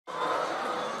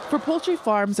For poultry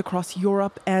farms across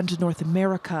Europe and North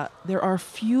America, there are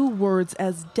few words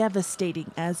as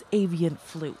devastating as avian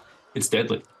flu. It's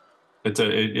deadly.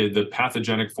 The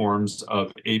pathogenic forms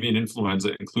of avian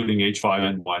influenza, including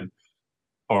H5N1,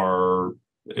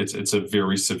 it's a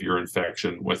very severe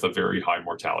infection with a very high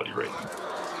mortality rate.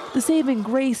 The saving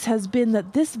grace has been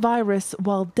that this virus,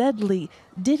 while deadly,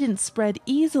 didn't spread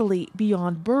easily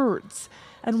beyond birds.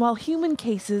 And while human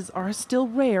cases are still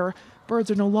rare, birds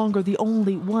are no longer the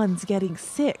only ones getting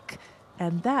sick.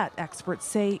 And that, experts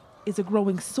say, is a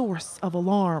growing source of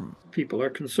alarm. People are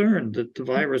concerned that the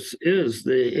virus is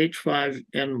the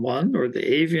H5N1, or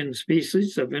the avian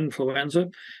species of influenza,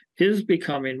 is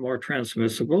becoming more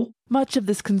transmissible. Much of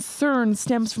this concern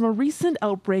stems from a recent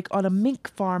outbreak on a mink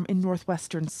farm in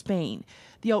northwestern Spain.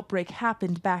 The outbreak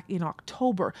happened back in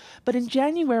October, but in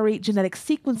January, genetic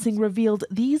sequencing revealed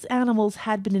these animals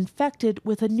had been infected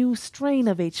with a new strain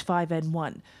of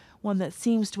H5N1, one that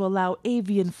seems to allow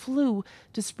avian flu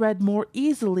to spread more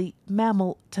easily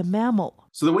mammal to mammal.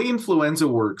 So the way influenza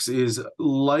works is,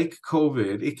 like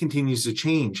COVID, it continues to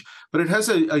change, but it has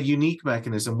a unique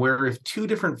mechanism where if two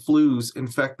different flus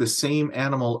infect the same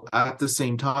animal at the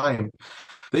same time,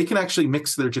 they can actually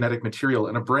mix their genetic material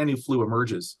and a brand new flu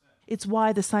emerges. It's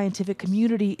why the scientific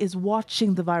community is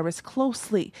watching the virus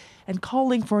closely and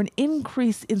calling for an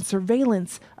increase in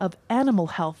surveillance of animal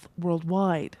health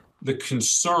worldwide. The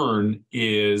concern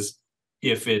is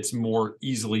if it's more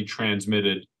easily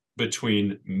transmitted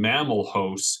between mammal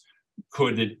hosts,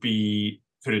 could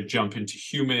it jump into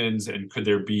humans, and could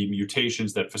there be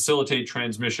mutations that facilitate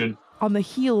transmission? On the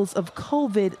heels of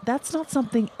COVID, that's not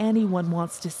something anyone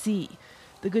wants to see.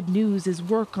 The good news is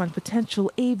work on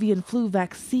potential avian flu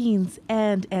vaccines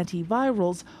and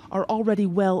antivirals are already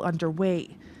well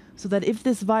underway, so that if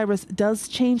this virus does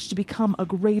change to become a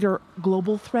greater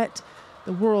global threat,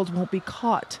 the world won't be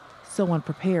caught so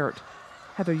unprepared.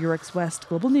 Heather, Yourex-West,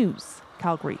 Global News,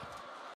 Calgary.